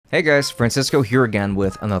Hey guys, Francisco here again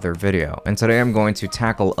with another video, and today I'm going to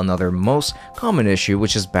tackle another most common issue,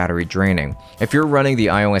 which is battery draining. If you're running the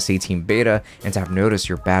iOS 18 beta and have noticed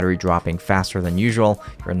your battery dropping faster than usual,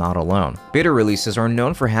 you're not alone. Beta releases are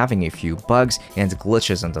known for having a few bugs and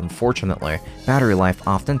glitches, and unfortunately, battery life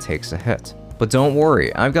often takes a hit. But don't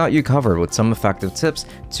worry, I've got you covered with some effective tips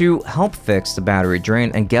to help fix the battery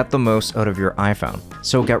drain and get the most out of your iPhone.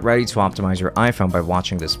 So get ready to optimize your iPhone by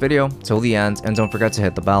watching this video till the end, and don't forget to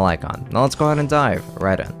hit the bell icon. Now let's go ahead and dive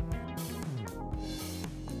right in.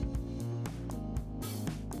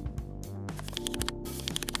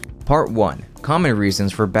 Part 1. Common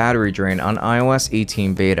reasons for battery drain on iOS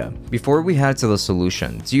 18 beta. Before we head to the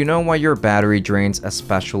solution, do you know why your battery drains,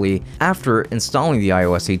 especially after installing the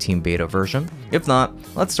iOS 18 beta version? If not,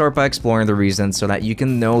 let's start by exploring the reasons so that you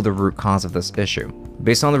can know the root cause of this issue.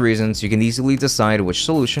 Based on the reasons, you can easily decide which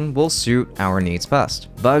solution will suit our needs best.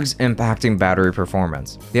 Bugs impacting battery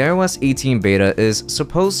performance. The iOS 18 beta is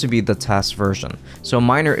supposed to be the test version, so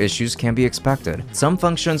minor issues can be expected. Some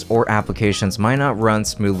functions or applications might not run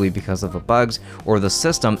smoothly because of the bugs, or the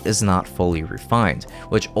system is not fully refined,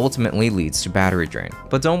 which ultimately leads to battery drain.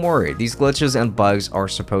 But don't worry, these glitches and bugs are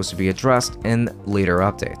supposed to be addressed in later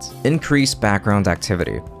updates. Increased background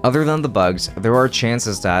activity. Other than the bugs, there are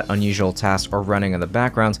chances that unusual tasks are running in the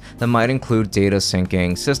background that might include data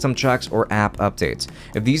syncing, system checks, or app updates.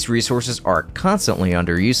 If these resources are constantly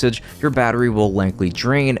under usage, your battery will likely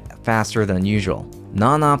drain faster than usual.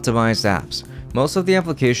 Non-optimized apps. Most of the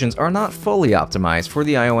applications are not fully optimized for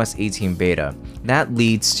the iOS 18 beta. That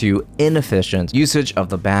leads to inefficient usage of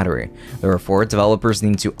the battery. Therefore, developers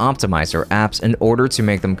need to optimize their apps in order to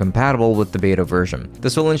make them compatible with the beta version.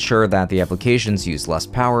 This will ensure that the applications use less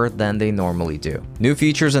power than they normally do. New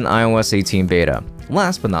features in iOS 18 beta.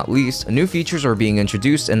 Last but not least, new features are being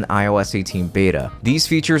introduced in iOS 18 beta. These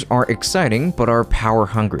features are exciting but are power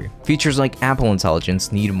hungry. Features like Apple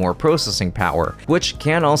Intelligence need more processing power, which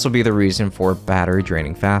can also be the reason for battery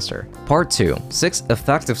draining faster. Part 2. 6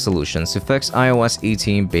 effective solutions to fix iOS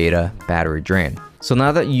 18 beta battery drain. So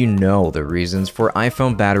now that you know the reasons for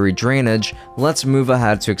iPhone battery drainage, let's move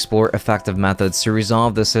ahead to explore effective methods to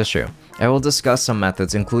resolve this issue. I will discuss some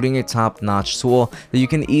methods, including a top-notch tool that you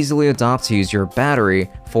can easily adopt to use your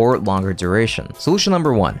battery for longer duration. Solution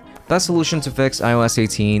number 1. Best solution to fix iOS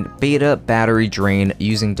 18 beta battery drain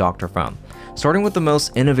using Dr.Fone. Starting with the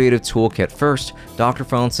most innovative toolkit first,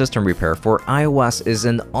 Dr.Fone System Repair for iOS is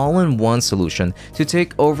an all-in-one solution to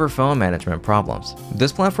take over phone management problems.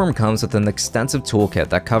 This platform comes with an extensive toolkit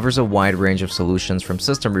that covers a wide range of solutions from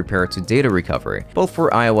system repair to data recovery, both for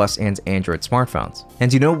iOS and Android smartphones.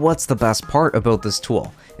 And you know what's the best part about this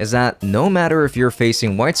tool? Is that no matter if you're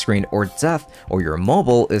facing widescreen or death, or your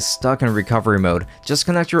mobile is stuck in recovery mode, just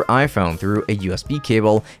connect your iPhone through a USB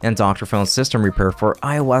cable and Dr.Fone System Repair for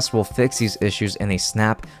iOS will fix these issues in a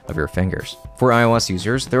snap of your fingers. For iOS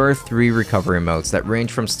users, there are 3 recovery modes that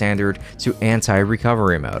range from standard to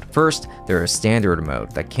anti-recovery mode. First, there is standard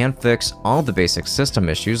mode that can fix all the basic system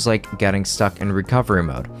issues like getting stuck in recovery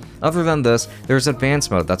mode. Other than this, there's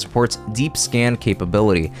advanced mode that supports deep scan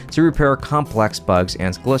capability to repair complex bugs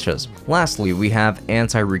and glitches. Lastly, we have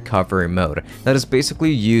anti-recovery mode that is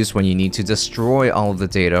basically used when you need to destroy all of the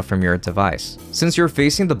data from your device. Since you're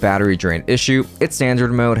facing the battery drain issue, its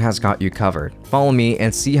standard mode has got you covered. Follow me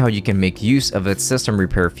and see how you can make use of its system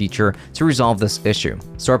repair feature to resolve this issue.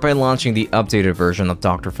 Start by launching the updated version of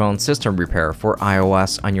Dr.Fone System Repair for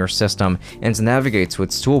iOS on your system and navigate to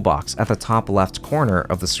its toolbox at the top left corner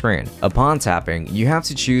of the screen. Upon tapping, you have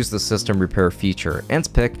to choose the system repair feature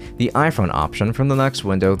and pick the iPhone option from the next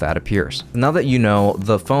window that appears. Now that you know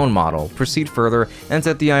the phone model, proceed further and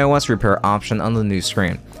set the iOS repair option on the new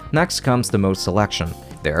screen. Next comes the mode selection.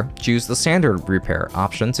 There, choose the standard repair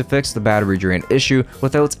option to fix the battery drain issue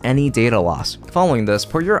without any data loss. Following this,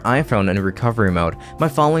 put your iPhone in recovery mode by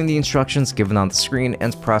following the instructions given on the screen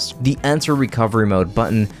and press the Enter Recovery Mode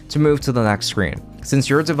button to move to the next screen.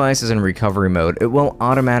 Since your device is in recovery mode, it will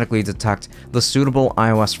automatically detect the suitable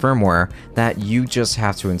iOS firmware that you just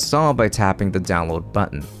have to install by tapping the download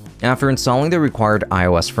button. After installing the required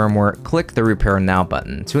iOS firmware, click the Repair Now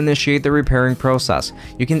button to initiate the repairing process.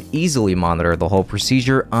 You can easily monitor the whole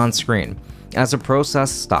procedure on screen. As the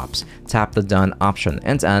process stops, tap the Done option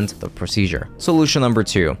and end the procedure. Solution number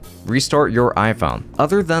 2. Restart your iPhone.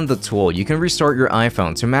 Other than the tool, you can restart your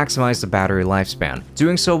iPhone to maximize the battery lifespan.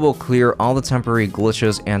 Doing so will clear all the temporary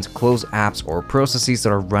glitches and close apps or processes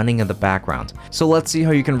that are running in the background. So let's see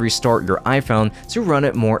how you can restart your iPhone to run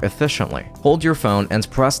it more efficiently. Hold your phone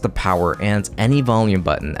and press the power and any volume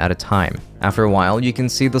button at a time. After a while, you can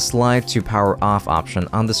see the slide to power off option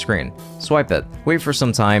on the screen. Swipe it. Wait for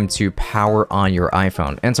some time to power Store on your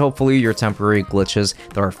iPhone, and hopefully your temporary glitches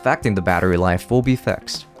that are affecting the battery life will be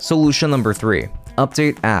fixed. Solution number 3.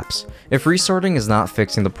 Update apps. If restarting is not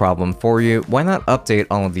fixing the problem for you, why not update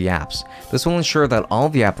all of the apps? This will ensure that all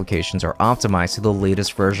of the applications are optimized to the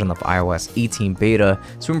latest version of iOS 18 beta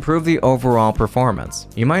to improve the overall performance.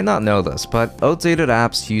 You might not know this, but outdated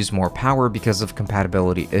apps use more power because of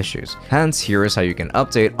compatibility issues. Hence, here is how you can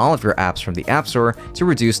update all of your apps from the App Store to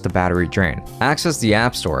reduce the battery drain. Access the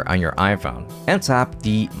App Store on your iPhone and tap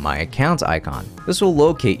the My Account icon. This will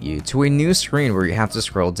locate you to a new screen where you have to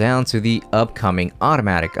scroll down to the Upcoming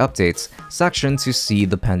Automatic Updates section to see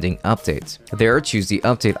the pending updates. There, choose the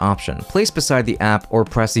update option, place beside the app, or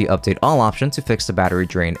press the update all option to fix the battery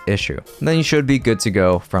drain issue. Then you should be good to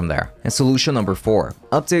go from there. And solution number 4,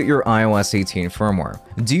 update your iOS 18 firmware.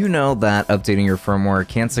 Do you know that updating your firmware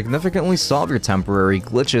can significantly solve your temporary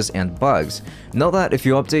glitches and bugs? Know that if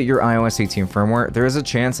you update your iOS 18 firmware, there is a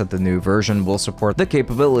chance that the new version will support the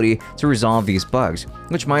capability to resolve these bugs,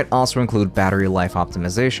 which might also include battery life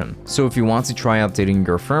optimization. So if you want to try updating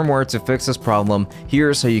your firmware to fix this problem,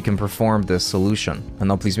 here's how you can perform this solution. And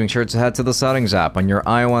now please make sure to head to the Settings app on your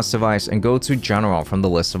iOS device and go to General from the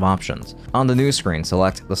list of options. On the new screen,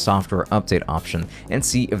 select the Software Update option and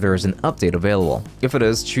see if there is an update available. If it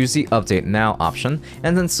is, choose the Update Now option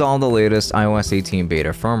and install the latest iOS 18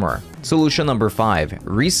 beta firmware. Solution number 5,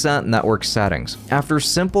 reset network settings. After a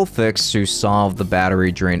simple fix to solve the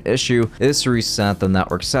battery drain issue is to reset the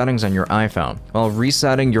network settings on your iPhone. While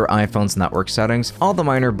resetting your iPhone's network settings, all the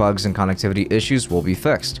minor bugs and connectivity issues will be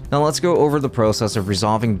fixed. Now let's go over the process of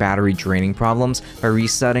resolving battery draining problems by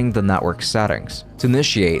resetting the network settings. To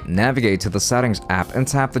initiate, navigate to the Settings app and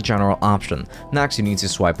tap the General option. Next, you need to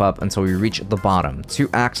swipe up until you reach the bottom to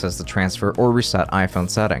access the Transfer or Reset iPhone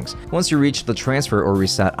settings. Once you reach the Transfer or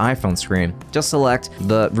Reset iPhone screen, just select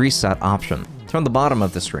the Reset option. From the bottom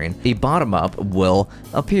of the screen, a bottom-up will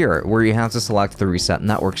appear where you have to select the Reset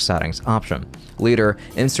Network Settings option. Later,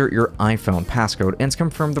 insert your iPhone passcode and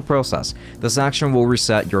confirm the process. This action will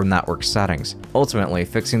reset your network settings, ultimately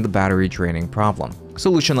fixing the battery draining problem.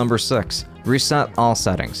 Solution number 6, reset all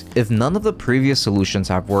settings. If none of the previous solutions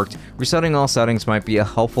have worked, resetting all settings might be a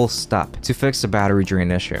helpful step to fix the battery drain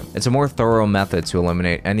issue. It's a more thorough method to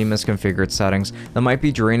eliminate any misconfigured settings that might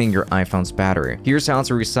be draining your iPhone's battery. Here's how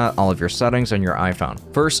to reset all of your settings on your iPhone.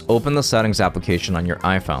 First, open the Settings application on your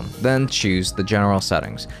iPhone, then choose the General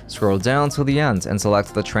settings. Scroll down to the end and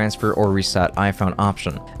select the Transfer or Reset iPhone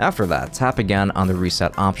option. After that, tap again on the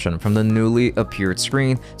Reset option from the newly appeared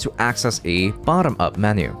screen to access a bottom-up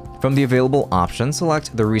menu. From the available options,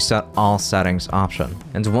 select the Reset All Settings option.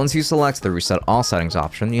 And once you select the Reset All Settings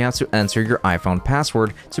option, you have to enter your iPhone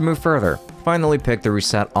password to move further. Finally, pick the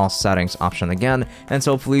Reset All Settings option again, and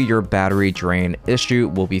hopefully your battery drain issue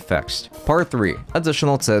will be fixed. Part 3.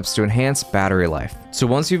 Additional tips to enhance battery life. So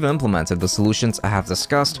once you've implemented the solutions I have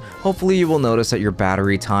discussed, hopefully you will notice that your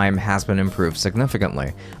battery time has been improved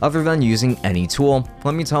significantly. Other than using any tool,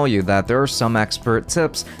 let me tell you that there are some expert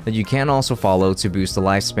tips that you can also follow to boost the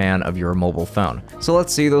lifespan of your mobile phone. So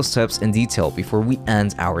let's see those tips in detail before we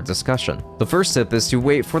end our discussion. The first tip is to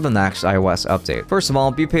wait for the next iOS update. First of all,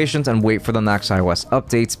 be patient and wait for the next iOS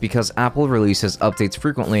updates because Apple releases updates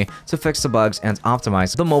frequently to fix the bugs and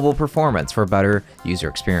optimize the mobile performance for a better user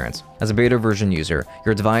experience. As a beta version user,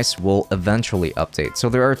 your device will eventually update, so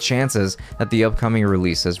there are chances that the upcoming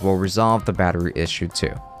releases will resolve the battery issue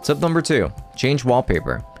too. Tip number 2, change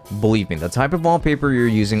wallpaper. Believe me, the type of wallpaper you're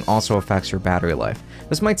using also affects your battery life.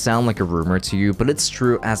 This might sound like a rumor to you, but it's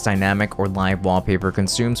true as dynamic or live wallpaper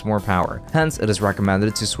consumes more power. Hence, it is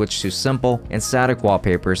recommended to switch to simple and static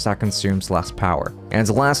wallpapers that consumes less power. And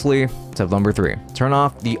lastly, tip number 3, turn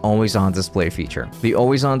off the always on display feature. The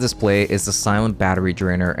always on display is the silent battery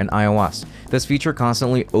drainer in iOS. This feature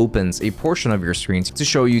constantly opens a portion of your screen to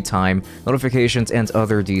show you time, notifications, and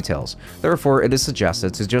other details. Therefore, it is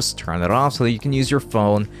suggested to just turn it off so that you can use your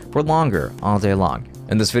phone for longer all day long.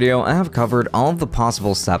 In this video, I have covered all of the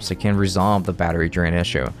possible steps that can resolve the battery drain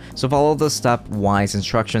issue. So follow the step-wise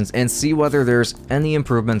instructions and see whether there's any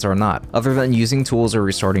improvements or not. Other than using tools or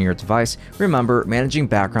restarting your device, remember managing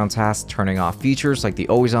background tasks, turning off features like the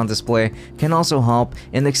always on display can also help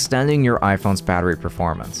in extending your iPhone's battery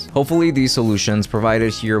performance. Hopefully these solutions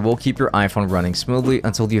provided here will keep your iPhone running smoothly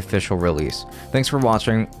until the official release. Thanks for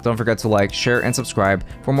watching. Don't forget to like, share, and subscribe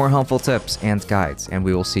for more helpful tips and guides, and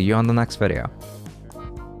we will see you on the next video.